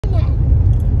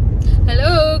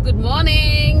good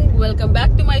morning. Welcome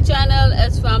back to my channel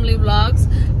S Family Vlogs.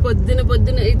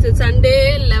 పొద్దున it's Sunday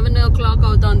 11 o'clock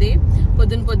అవుతోంది.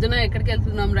 పొద్దున ఎక్కడికి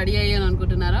వెళ్తున్నాం రెడీ అయ్యాను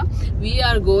అనుకుంటున్నారా? We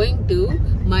are going to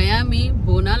Miami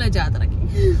బోనాల జాతరకి.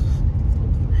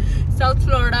 సౌత్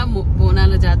ఫ్లోరిడా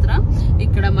బోనాల జాతర.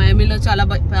 ఇక్కడ మయామిలో చాలా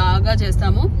బాగా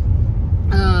చేస్తాము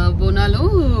బోనాలు.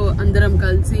 అందరం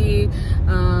కలిసి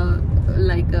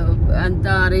లైక్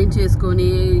అంతా అరేంజ్ చేసుకొని,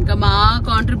 ఇంకా మా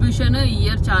కాంట్రిబ్యూషన్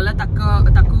ఇయర్ చాలా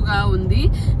తక్కువగా ఉంది.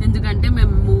 ఎందుకంటే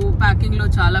మేము ప్యాకింగ్ లో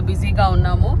చాలా బిజీగా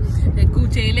ఉన్నాము, ఎక్కువ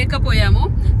చేయలేకపోయాము.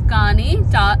 కానీ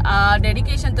ఆ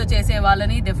డెడికేషన్ తో చేసే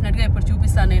వాళ్ళని డెఫినెట్ గా ఇప్పుడు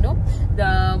చూపిస్తాను నేను.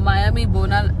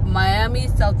 మయామి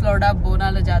సౌత్ ఫ్లోరిడా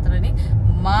బోనాల జాతరని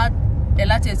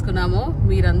ఎలా చేసుకున్నామో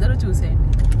మీరందరూ చూసేయండి.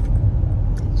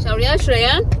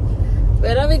 Shreyan,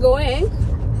 where are we going?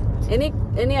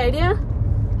 Any idea?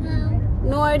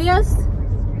 No ideas?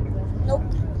 Nope.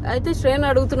 అయితే శ్రేయన్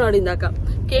అడుగుతున్నాడు ఇందాక,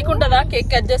 కేక్ ఉంటుందా, కేక్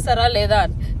కట్ చేస్తారా లేదా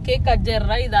అని. కేక్ కట్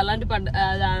చేయరా, ఇది అలాంటి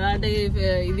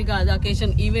ఇది కాదు,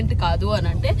 అకేషన్ ఈవెంట్ కాదు అని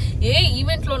అంటే, ఏ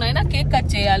ఈవెంట్ లోనైనా కేక్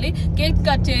కట్ చేయాలి, కేక్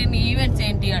కట్ చేయని ఈవెంట్స్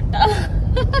ఏంటి అంట.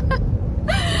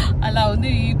 అలా ఉంది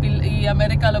ఈ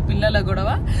అమెరికాలో పిల్లల గొడవ.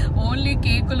 ఓన్లీ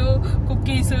కేకులు,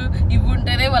 కుక్కీస్ ఇవి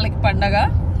ఉంటేనే వాళ్ళకి పండగ.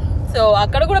 సో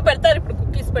అక్కడ కూడా పెడతారు, ఇప్పుడు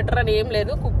కుక్కీస్ పెట్టరని ఏం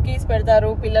లేదు, కుక్కీస్ పెడతారు,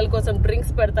 పిల్లల కోసం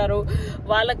డ్రింక్స్ పెడతారు.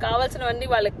 వాళ్ళకి కావాల్సినవన్నీ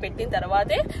వాళ్ళకి పెట్టిన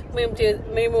తర్వాతే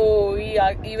మేము ఈ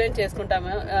ఈవెంట్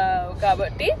చేసుకుంటాము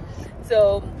కాబట్టి. సో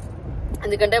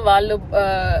ఎందుకంటే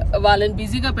వాళ్ళని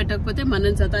బిజీగా పెట్టకపోతే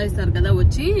మనల్ని సతాయిస్తారు కదా,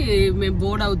 వచ్చి మేము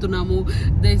బోర్డ్ అవుతున్నాము,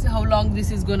 how long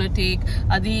this is gonna take,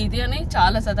 అది ఇది అని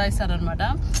చాలా సతాయిస్తారు అనమాట.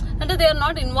 అంటే they are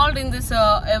not involved in this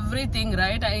everything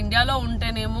right. ఇండియాలో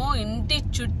ఉంటేనేమో ఇంటి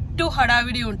చుట్టూ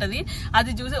హడావిడి ఉంటది,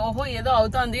 అది చూసి ఓహో ఏదో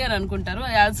అవుతుంది అని అనుకుంటారు.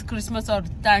 As Christmas are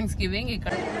thanks giving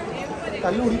ఇక్కడ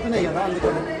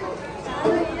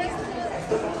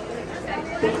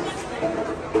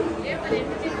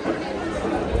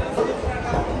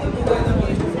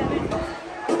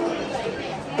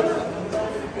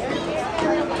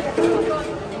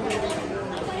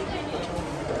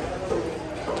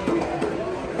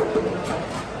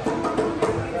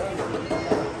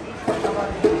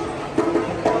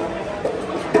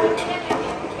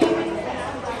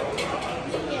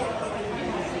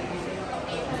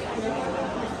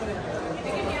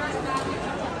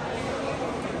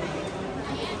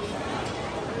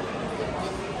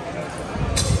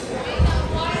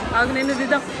నేను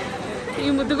దిద్దాం. ఈ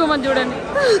ముద్దుకోమని చూడండి.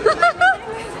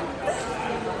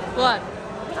 What?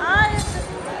 Hi.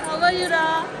 How are you, Ra?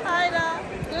 Hi, Ra.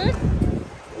 Good?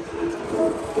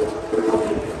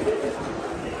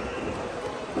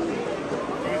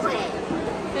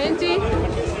 ఏంటి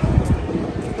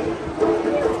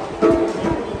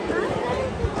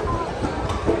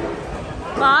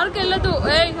పార్క్ వెళ్ళదు.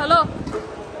 ఏయ్ హలో,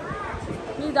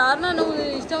 నీ దారిన నువ్వు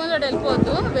ఇష్టమైన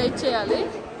వెళ్ళిపోవద్దు, వెయిట్ చేయాలి.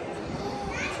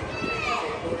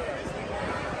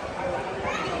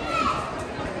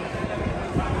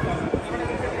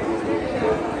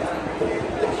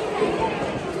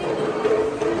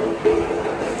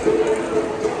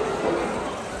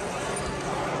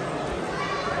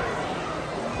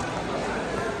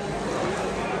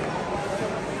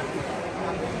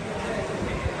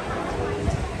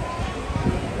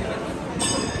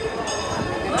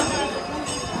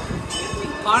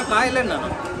 కాయలేనా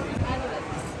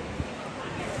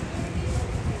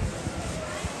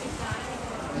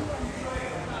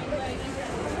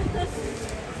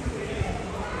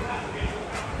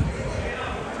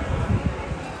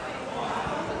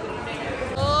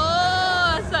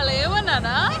అసలు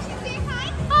ఏమన్నానా?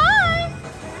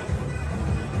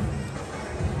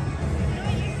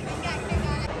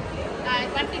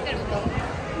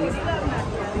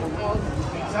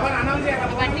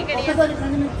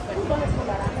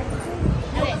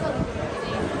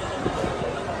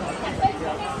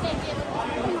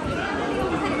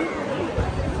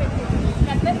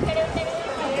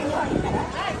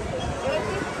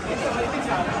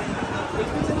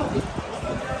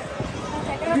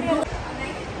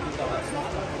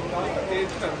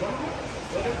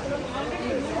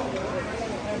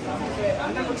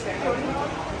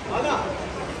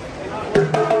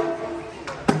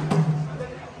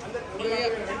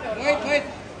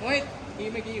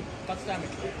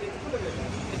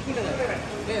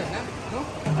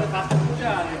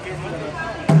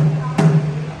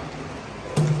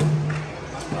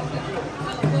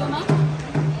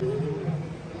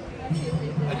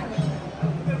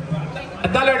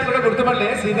 అద్దాలు పెట్టుకుంటే గుర్తుపడలే,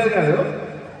 శ్రీధర్ కాదు.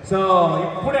 సో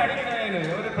ఇప్పుడు అడిగిన నేను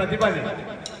ఎవరు ప్రతిభని,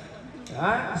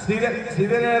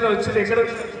 శ్రీధర్ గారు వచ్చి ఎక్కడ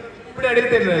ఇప్పుడే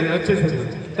అడిగితే వచ్చేసారు.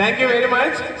 Thank you very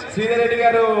much Sridhar Reddy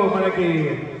గారు. మనకి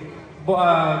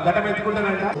ఘటం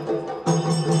ఎత్తుకుంటారంట.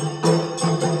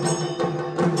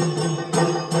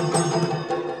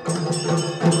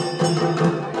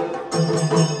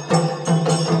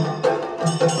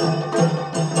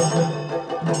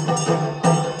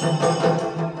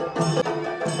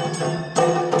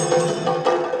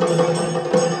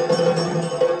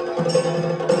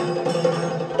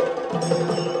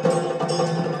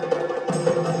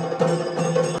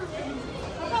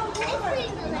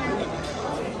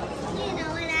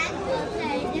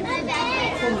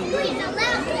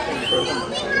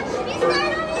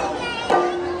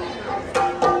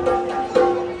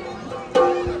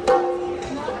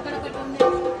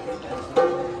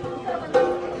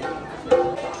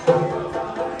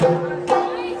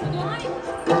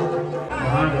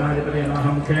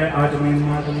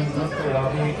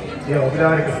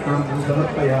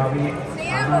 समर्पयामि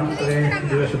अनन्तरे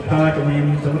दिवशुद्धाचमयं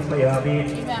समर्पयामि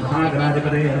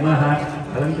महागणाधिपतये नमः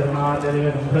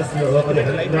अलङ्करणाचर्यगन्धस्य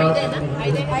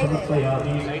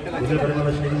समर्पयामि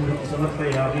विजयपरिमलश्रीं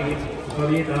समर्पयामि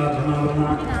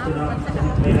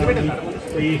उपवीताधनावनास्तुदामि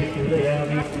स्वैः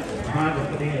पूजयामि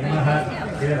महागणपतये नमः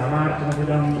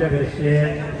जयरामार्चनपूजां च करिष्ये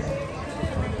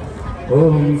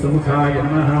ओम समुखाय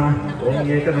नमः ओम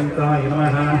एकदन्ताय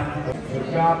नमः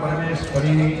दुर्गा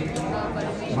परमेश्वरी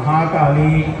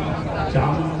महाकाली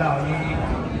चामुण्डायै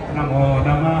नमो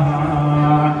नमः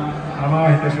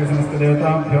आवाहित श्री समस्त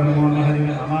देवताभ्यो नमो नमः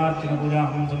नामार्चन पूजां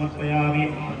समर्पयामि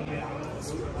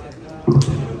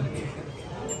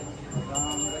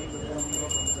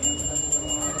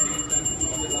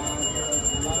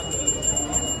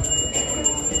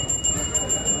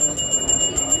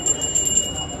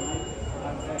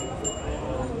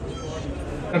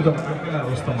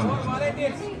వస్తామన్నా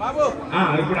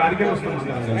ఇప్పుడు ఆడికే వస్తాం.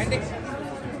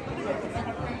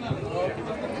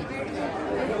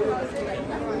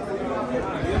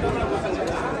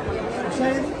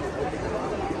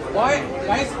 Boy,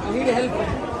 guys, I need help.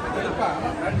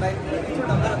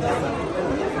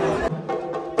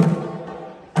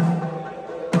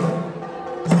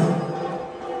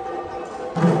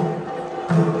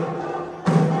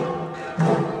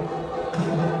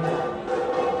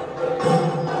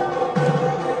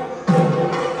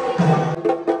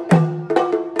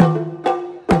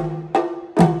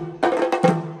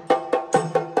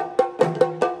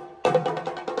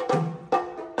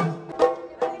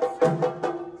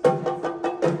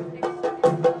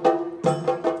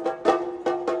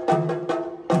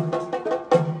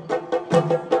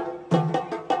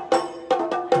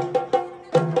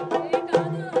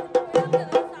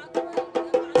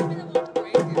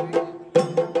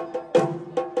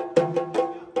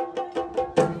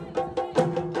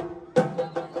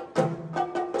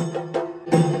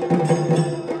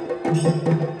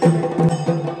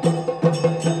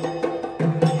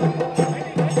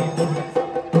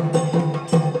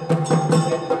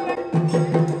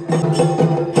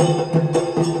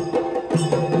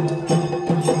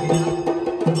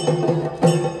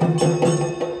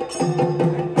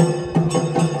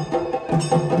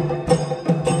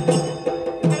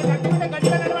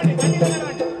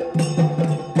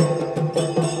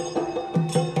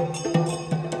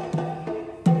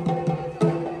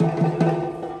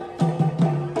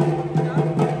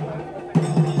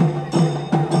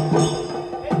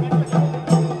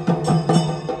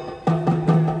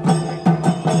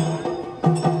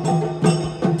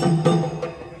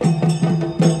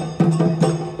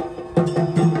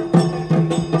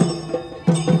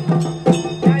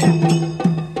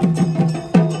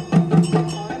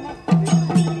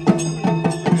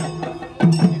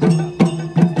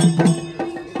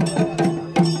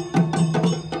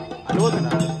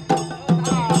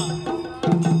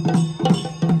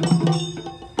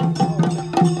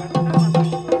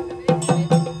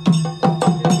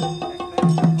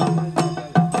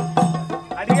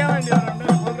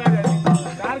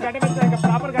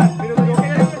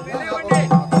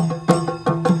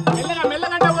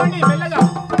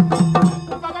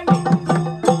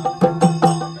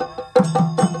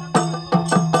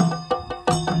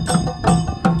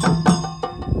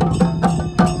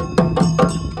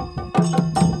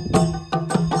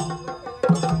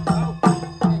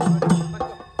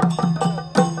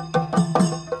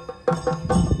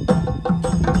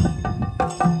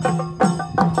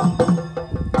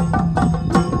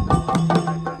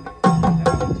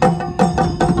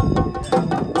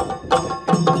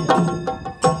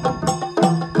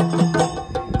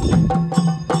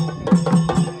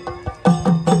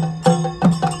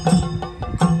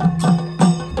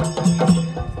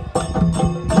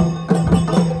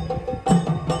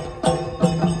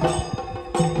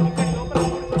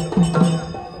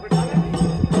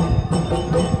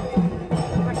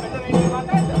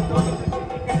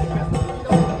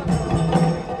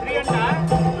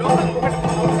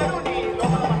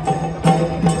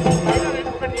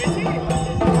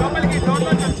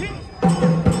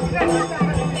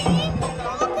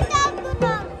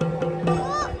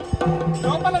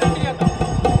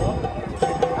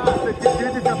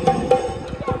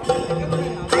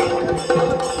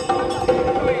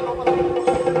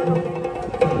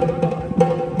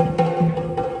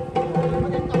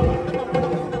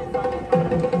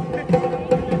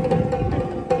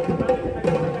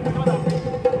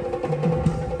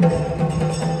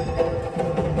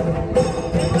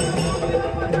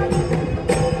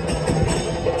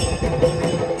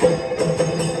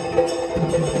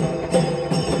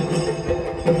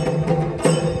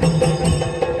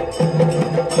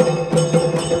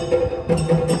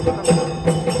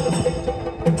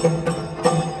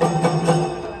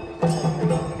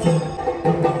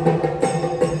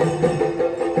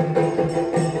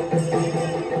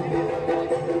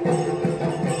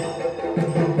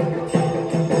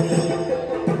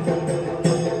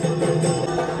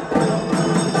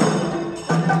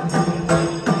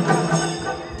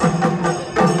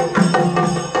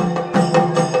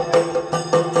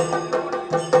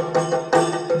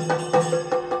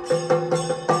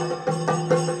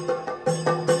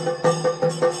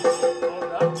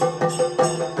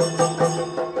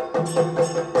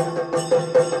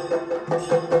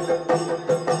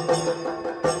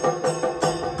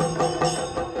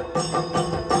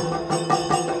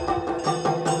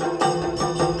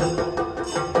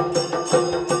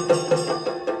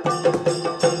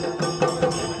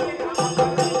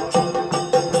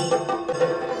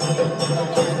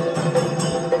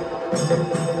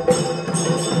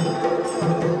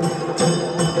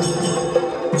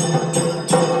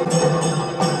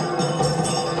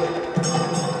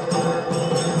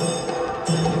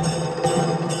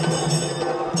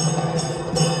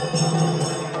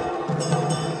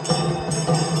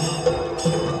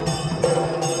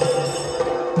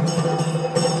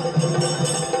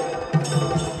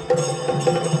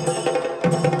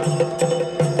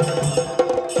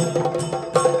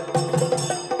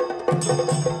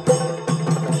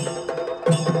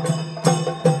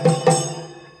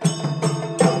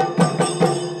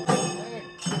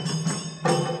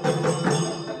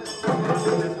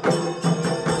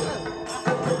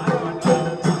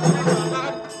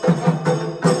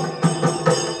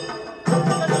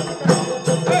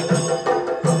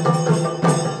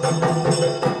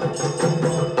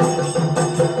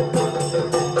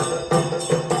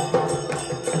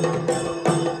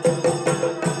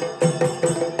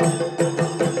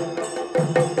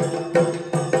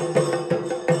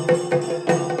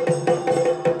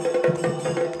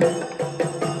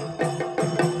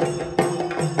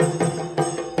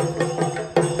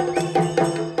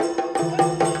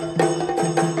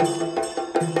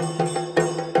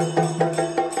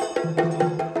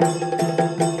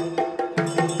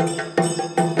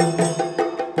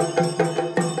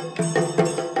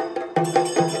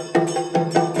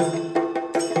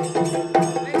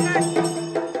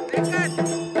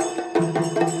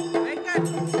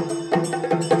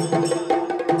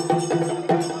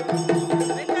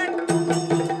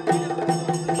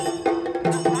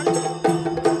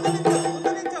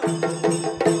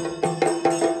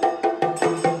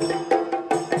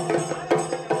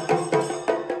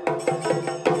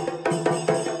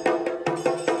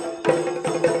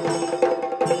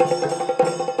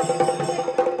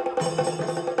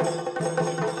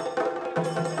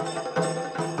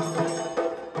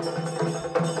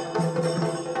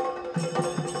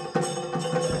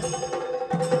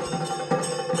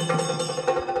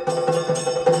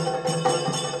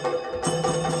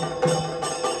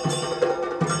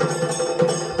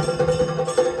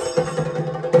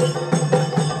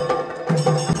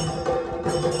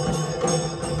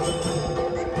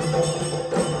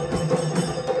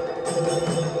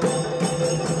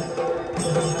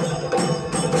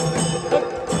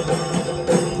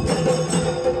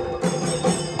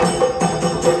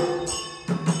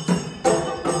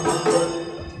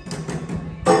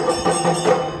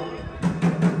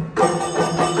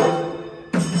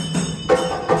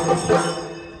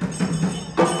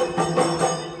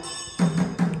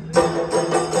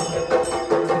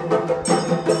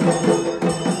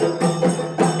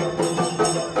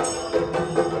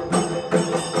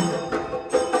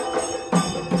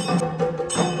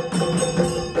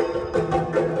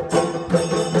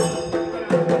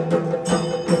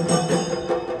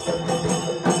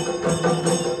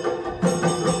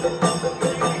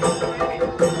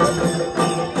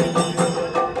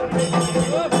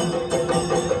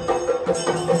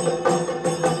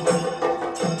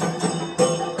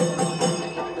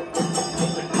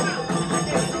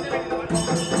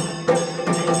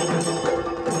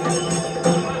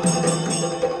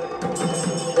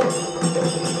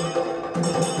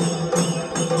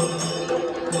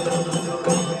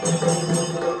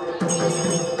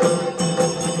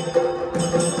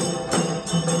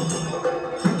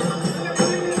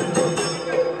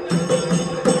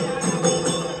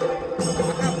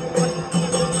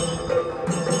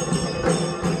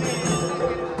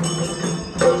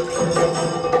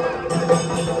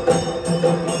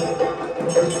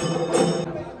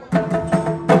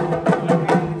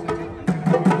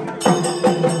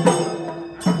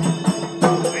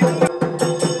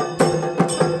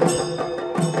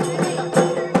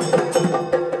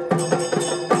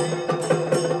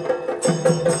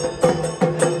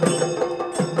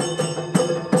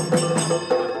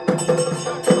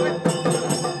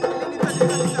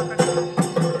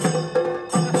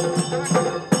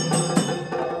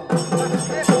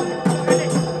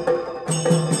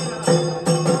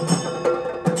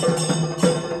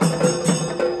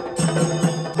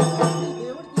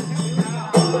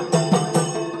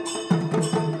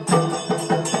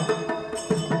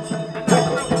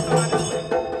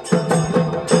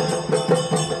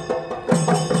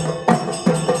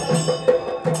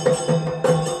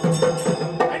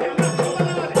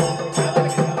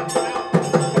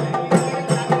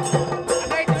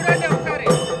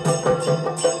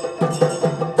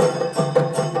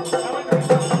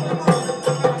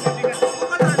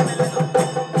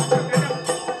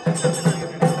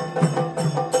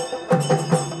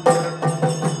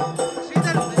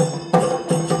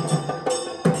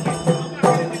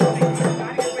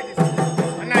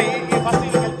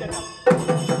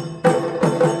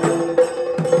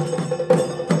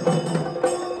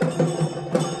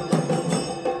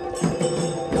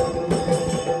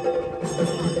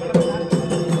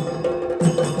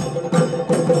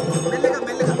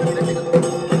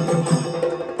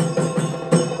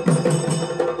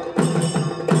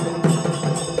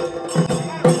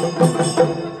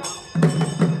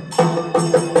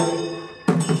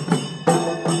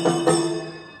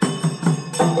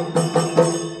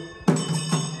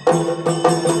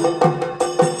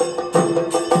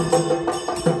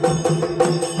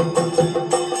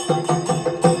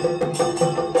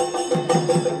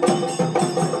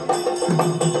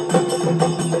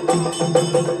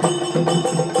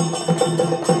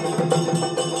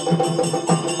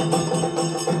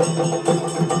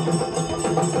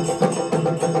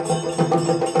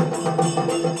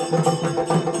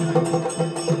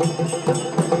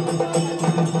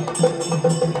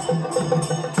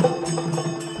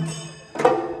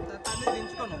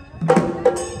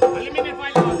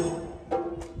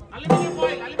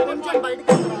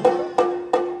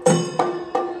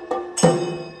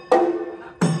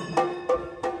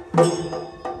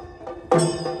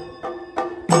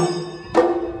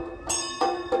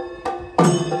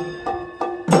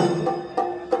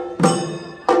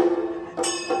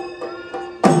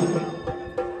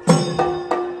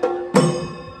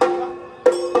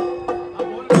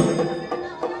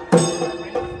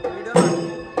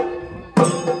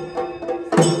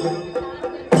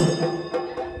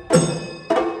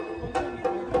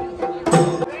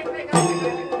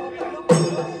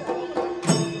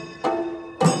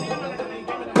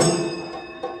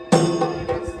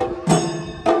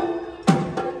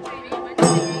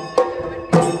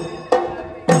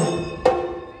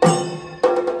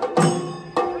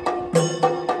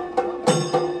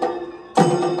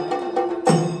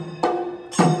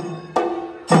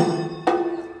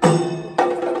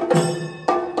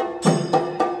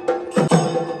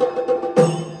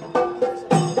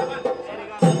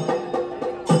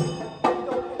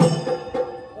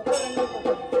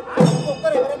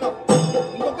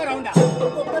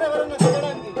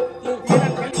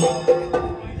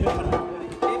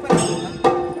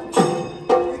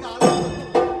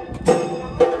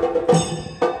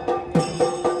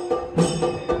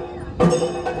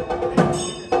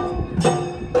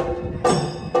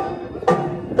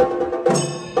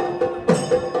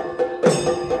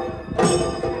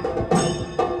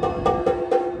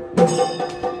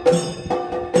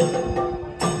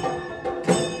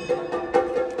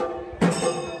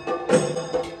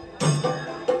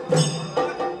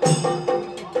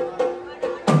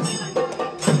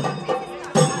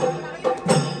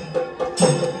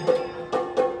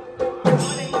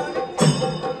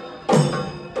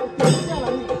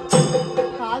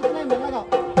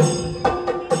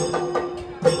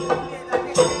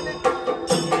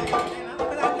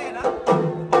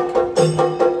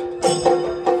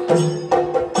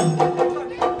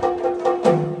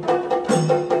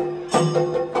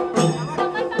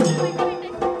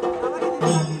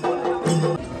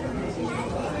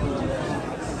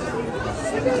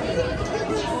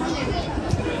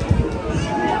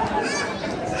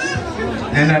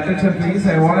 And attention please,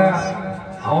 I want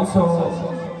to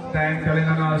also thank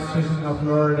Telangana Association of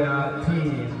Florida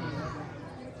team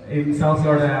in South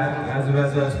Florida as well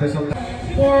as a special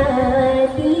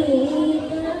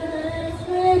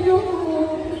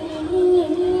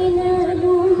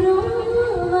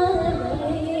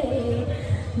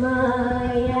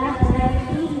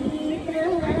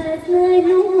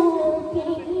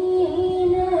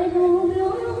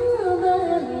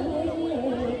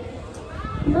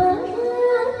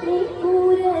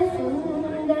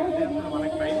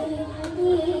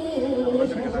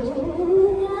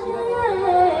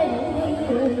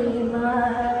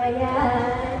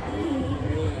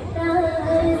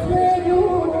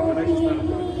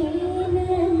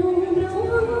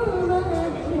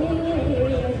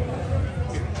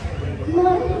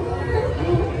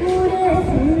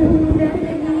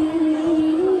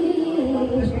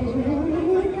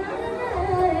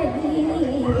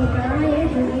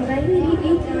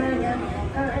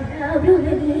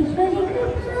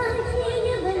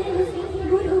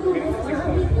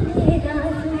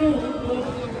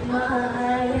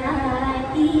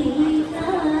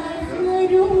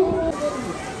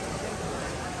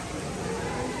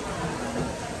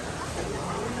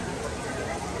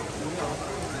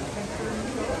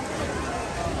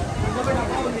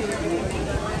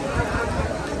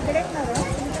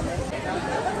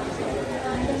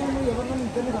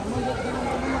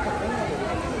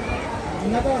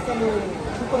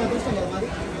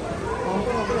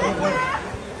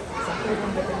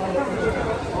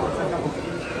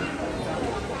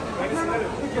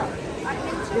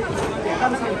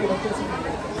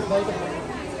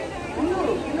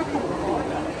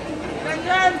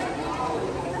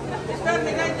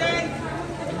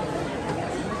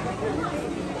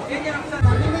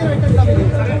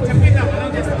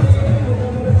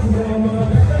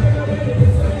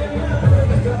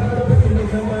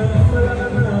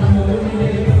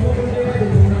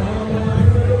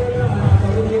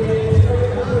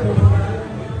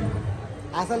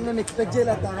అసలు నేను ఎక్స్పెక్ట్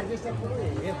చేయలేదు తయారు చేసేటప్పుడు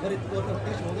ఎవరి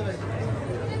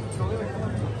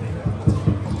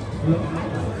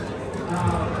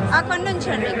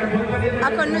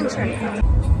అక్కడ నుంచండి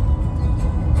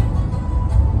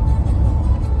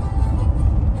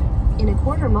In a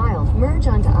quarter mile, merge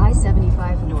onto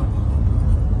I-75 North.